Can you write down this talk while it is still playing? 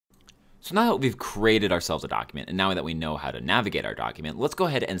So now that we've created ourselves a document, and now that we know how to navigate our document, let's go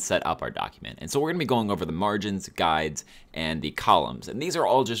ahead and set up our document. And so we're going to be going over the margins, guides, and the columns. And these are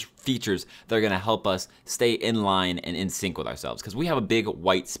all just features that are going to help us stay in line and in sync with ourselves, because we have a big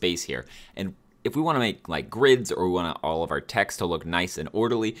white space here. And if we want to make like grids, or we want all of our text to look nice and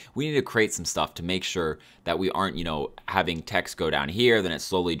orderly, we need to create some stuff to make sure that we aren't, having text go down here, then it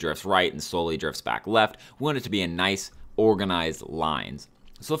slowly drifts right and slowly drifts back left. We want it to be in nice, organized lines.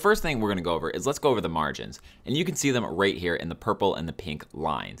 So the first thing we're going to go over is let's go over the margins. And you can see them right here in the purple and the pink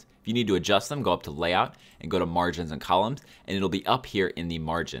lines. If you need to adjust them, go up to Layout and go to Margins and Columns, and it'll be up here in the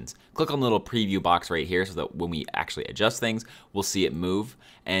margins. Click on the little preview box right here so that when we actually adjust things, we'll see it move.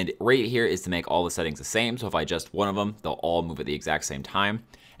 And right here is to make all the settings the same. So if I adjust one of them, they'll all move at the exact same time.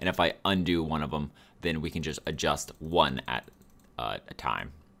 And if I undo one of them, then we can just adjust one at a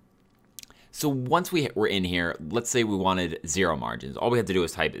time. So once we're in here, let's say we wanted 0 margins. All we have to do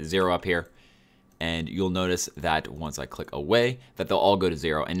is type 0 up here, and you'll notice that once I click away, that they'll all go to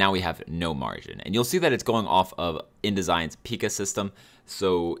 0, and now we have no margin. And you'll see that it's going off of InDesign's Pika system.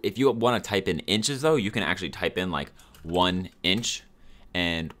 So if you want to type in inches though, you can actually type in like 1 inch,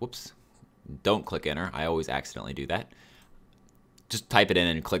 and whoops, don't click enter. I always accidentally do that. Just type it in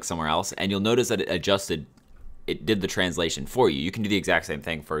and click somewhere else, and you'll notice that it did the translation for you. You can do the exact same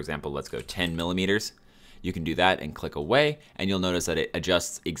thing. For example, let's go 10 millimeters. You can do that and click away, and you'll notice that it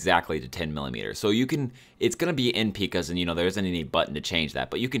adjusts exactly to 10 millimeters. So it's gonna be in Pikas, and there isn't any button to change that,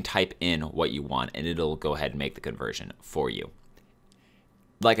 but you can type in what you want and it'll go ahead and make the conversion for you.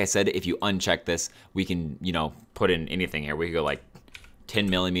 Like I said, if you uncheck this, we can, put in anything here. We could go like 10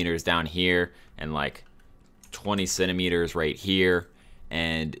 millimeters down here and like 20 centimeters right here,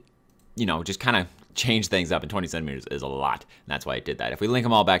 and just kind of change things up. And 20 centimeters is a lot, and that's why it did that. If we link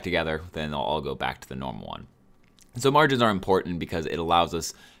them all back together, then they'll all go back to the normal one. So margins are important because it allows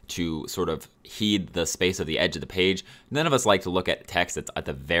us to sort of heed the space of the edge of the page. None of us like to look at text that's at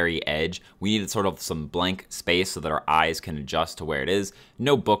the very edge. We need sort of some blank space so that our eyes can adjust to where it is.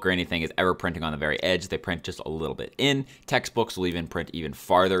 No book or anything is ever printing on the very edge. They print just a little bit in. Textbooks will even print even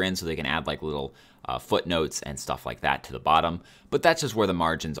farther in, so they can add like little footnotes and stuff like that to the bottom. But that's just where the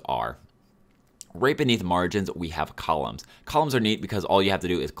margins are. Right beneath margins, we have columns. Columns are neat because all you have to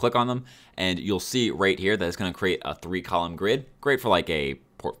do is click on them, and you'll see right here that it's going to create a 3-column grid. Great for like a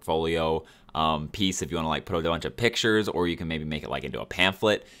portfolio piece if you want to like put a bunch of pictures, or you can maybe make it like into a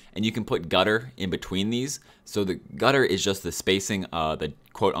pamphlet. And you can put gutter in between these. So the gutter is just the spacing, the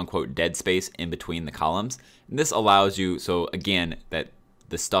quote-unquote dead space in between the columns. And this allows you, so again, that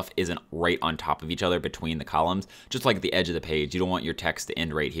the stuff isn't right on top of each other between the columns, just like at the edge of the page. You don't want your text to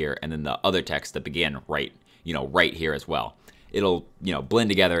end right here and then the other text to begin right here as well. It'll, blend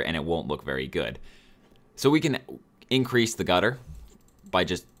together and it won't look very good. So we can increase the gutter by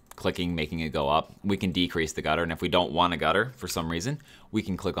just clicking, making it go up. We can decrease the gutter, and if we don't want a gutter for some reason, we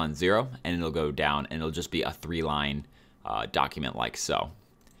can click on 0 and it'll go down, and it'll just be a 3-line document like so.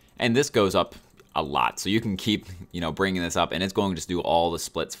 And this goes up a lot, so you can keep bringing this up, and it's going to just do all the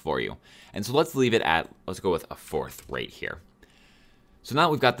splits for you. And so let's leave it at, let's go with a 4th right here. So now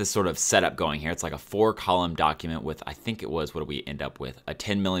we've got this sort of setup going here. It's like a 4-column document with, I think it was, what do we end up with, a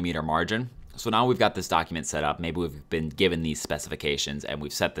 10 millimeter margin. So now we've got this document set up. Maybe we've been given these specifications and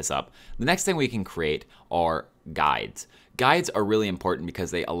we've set this up. The next thing we can create are guides. Guides are really important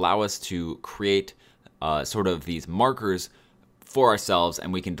because they allow us to create sort of these markers for ourselves,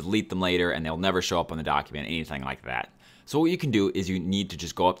 and we can delete them later and they'll never show up on the document, anything like that. So what you can do is you need to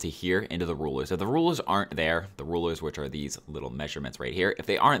just go up to here into the rulers. If the rulers aren't there, the rulers, which are these little measurements right here, if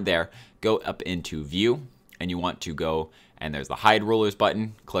they aren't there, go up into View, and you want to go, and there's the Hide Rulers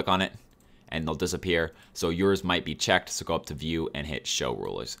button, click on it, and they'll disappear. So yours might be checked, so go up to View and hit Show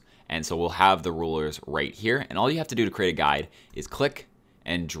Rulers. And so we'll have the rulers right here, and all you have to do to create a guide is click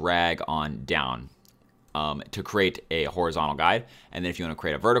and drag on down to create a horizontal guide. And then if you want to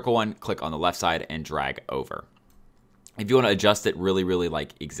create a vertical one, click on the left side and drag over. If you want to adjust it really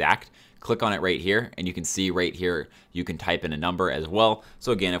like exact, click on it right here, and you can see right here you can type in a number as well.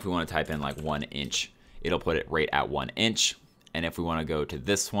 So again, if we want to type in like 1 inch, it'll put it right at 1 inch. And if we want to go to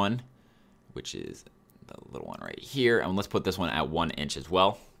this one, which is the little one right here, and let's put this one at 1 inch as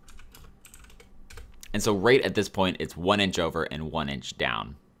well. And so right at this point, it's 1 inch over and 1 inch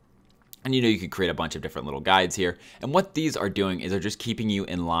down. And you could create a bunch of different little guides here. And what these are doing is they're just keeping you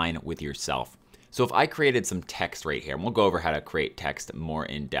in line with yourself. So if I created some text right here, and we'll go over how to create text more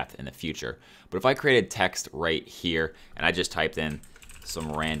in depth in the future. But if I created text right here, and I just typed in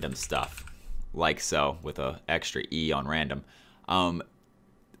some random stuff, like so, with an extra E on random,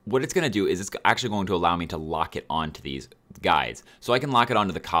 what it's going to do is it's actually going to allow me to lock it onto these guides. So I can lock it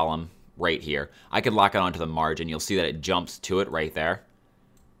onto the column right here. I could lock it onto the margin. You'll see that it jumps to it right there.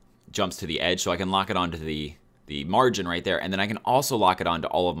 Jumps to the edge, so I can lock it onto the margin right there, and then I can also lock it onto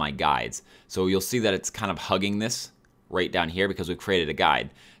all of my guides. So you'll see that it's kind of hugging this right down here because we've created a guide.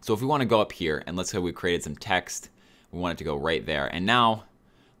 So if we want to go up here, and let's say we created some text, we want it to go right there. And now,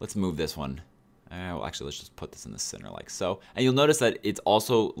 let's move this one. Well, actually, let's just put this in the center like so. And you'll notice that it's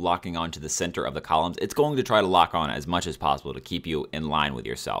also locking onto the center of the columns. It's going to try to lock on as much as possible to keep you in line with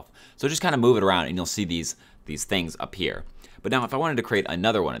yourself. So just kind of move it around, and you'll see these things up here. But now if I wanted to create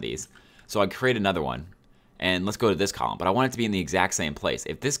another one of these, so I'd create another one, and let's go to this column, but I want it to be in the exact same place.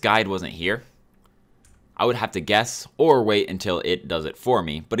 If this guide wasn't here, I would have to guess or wait until it does it for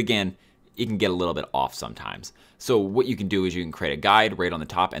me. But again, it can get a little bit off sometimes. So what you can do is you can create a guide right on the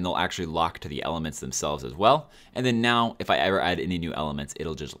top, and they'll actually lock to the elements themselves as well. And then now, if I ever add any new elements,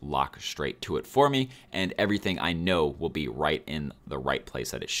 it'll just lock straight to it for me, and everything I know will be right in the right place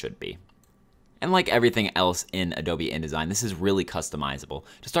that it should be. And like everything else in Adobe InDesign, this is really customizable.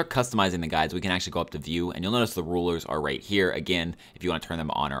 To start customizing the guides, we can actually go up to View, and you'll notice the rulers are right here, again, if you want to turn them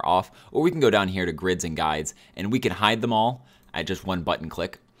on or off. Or we can go down here to Grids and Guides, and we can hide them all at just one button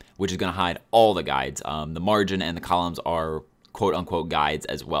click, which is going to hide all the guides. The margin and the columns are quote-unquote guides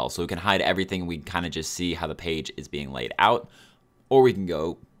as well. So we can hide everything. We kind of just see how the page is being laid out. Or we can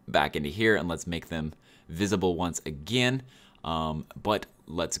go back into here, and let's make them visible once again. But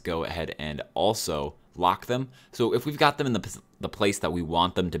let's go ahead and also lock them. So if we've got them in the place that we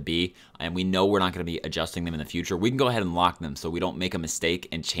want them to be, and we know we're not going to be adjusting them in the future, we can go ahead and lock them so we don't make a mistake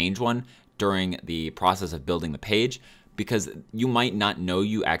and change one during the process of building the page, because you might not know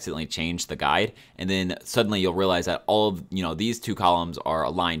you accidentally changed the guide, and then suddenly you'll realize that all of these two columns are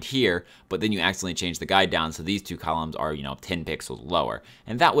aligned here, but then you accidentally change the guide down, so these two columns are 10 pixels lower,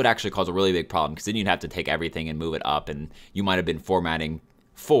 and that would actually cause a really big problem, because then you'd have to take everything and move it up, and you might have been formatting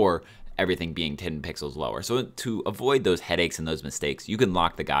for everything being 10 pixels lower. So to avoid those headaches and those mistakes, you can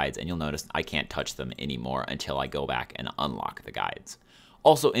lock the guides, and you'll notice I can't touch them anymore until I go back and unlock the guides.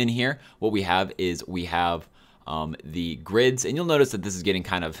 Also in here, what we have is the grids, and you'll notice that this is getting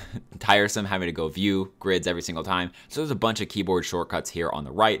kind of tiresome having to go view grids every single time. So there's a bunch of keyboard shortcuts here on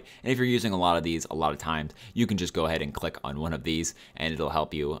the right, and if you're using a lot of these a lot of times, you can just go ahead and click on one of these, and it'll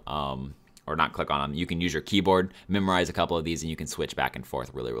help you, or not click on them. You can use your keyboard, memorize a couple of these, and you can switch back and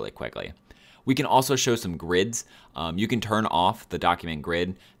forth really, really quickly. We can also show some grids. You can turn off the document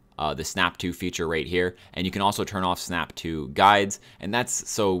grid, the snap to feature right here, and you can also turn off snap to guides, and that's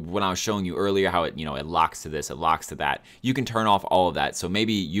so when I was showing you earlier how it it locks to this, it locks to that. You can turn off all of that, so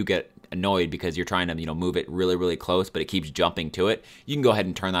maybe you get annoyed because you're trying to move it really, really close, but it keeps jumping to it. You can go ahead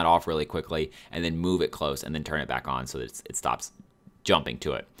and turn that off really quickly, and then move it close, and then turn it back on so that it stops jumping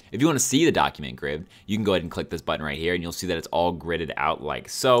to it. If you want to see the document grid, you can go ahead and click this button right here, and you'll see that it's all gridded out like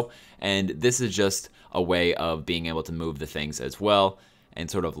so. And this is just a way of being able to move the things as well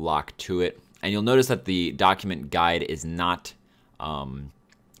and sort of lock to it. And you'll notice that the document guide is not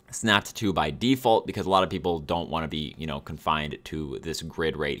snapped to by default, because a lot of people don't want to be confined to this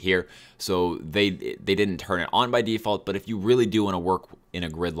grid right here. So they didn't turn it on by default, but if you really do want to work in a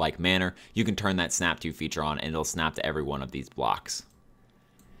grid-like manner, you can turn that snap to feature on, and it'll snap to every one of these blocks.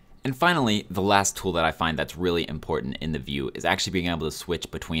 And finally, the last tool that I find that's really important in the view is actually being able to switch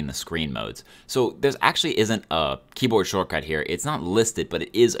between the screen modes. So there's actually isn't a keyboard shortcut here. It's not listed, but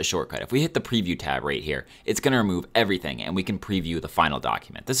it is a shortcut. If we hit the preview tab right here, it's going to remove everything, and we can preview the final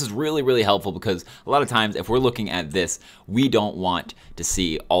document. This is really, really helpful, because a lot of times if we're looking at this, we don't want to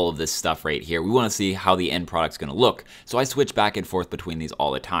see all of this stuff right here. We want to see how the end product's going to look. So I switch back and forth between these all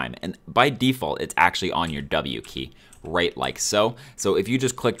the time. And by default, it's actually on your W key, right like so. So if you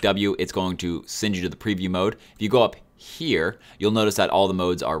just click W, it's going to send you to the preview mode. If you go up here, you'll notice that all the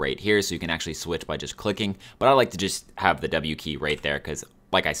modes are right here, so you can actually switch by just clicking. But I like to just have the W key right there, because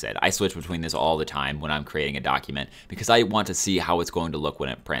like I said, I switch between this all the time when I'm creating a document, because I want to see how it's going to look when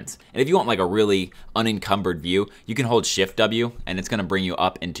it prints. And if you want like a really unencumbered view, you can hold Shift W, and it's going to bring you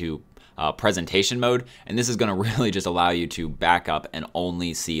up into presentation mode, and this is going to really just allow you to back up and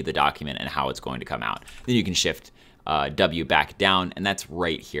only see the document and how it's going to come out. Then you can Shift W back down, and that's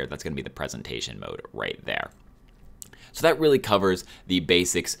right here. That's going to be the presentation mode right there. So that really covers the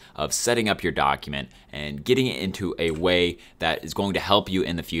basics of setting up your document and getting it into a way that is going to help you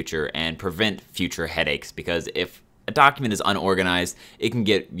in the future and prevent future headaches, because if a document is unorganized, it can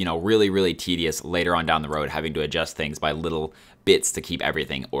get really, really tedious later on down the road, having to adjust things by little bits to keep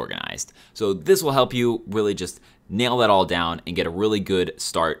everything organized. So this will help you really just nail that all down and get a really good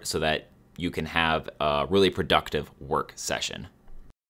start so that you can have a really productive work session.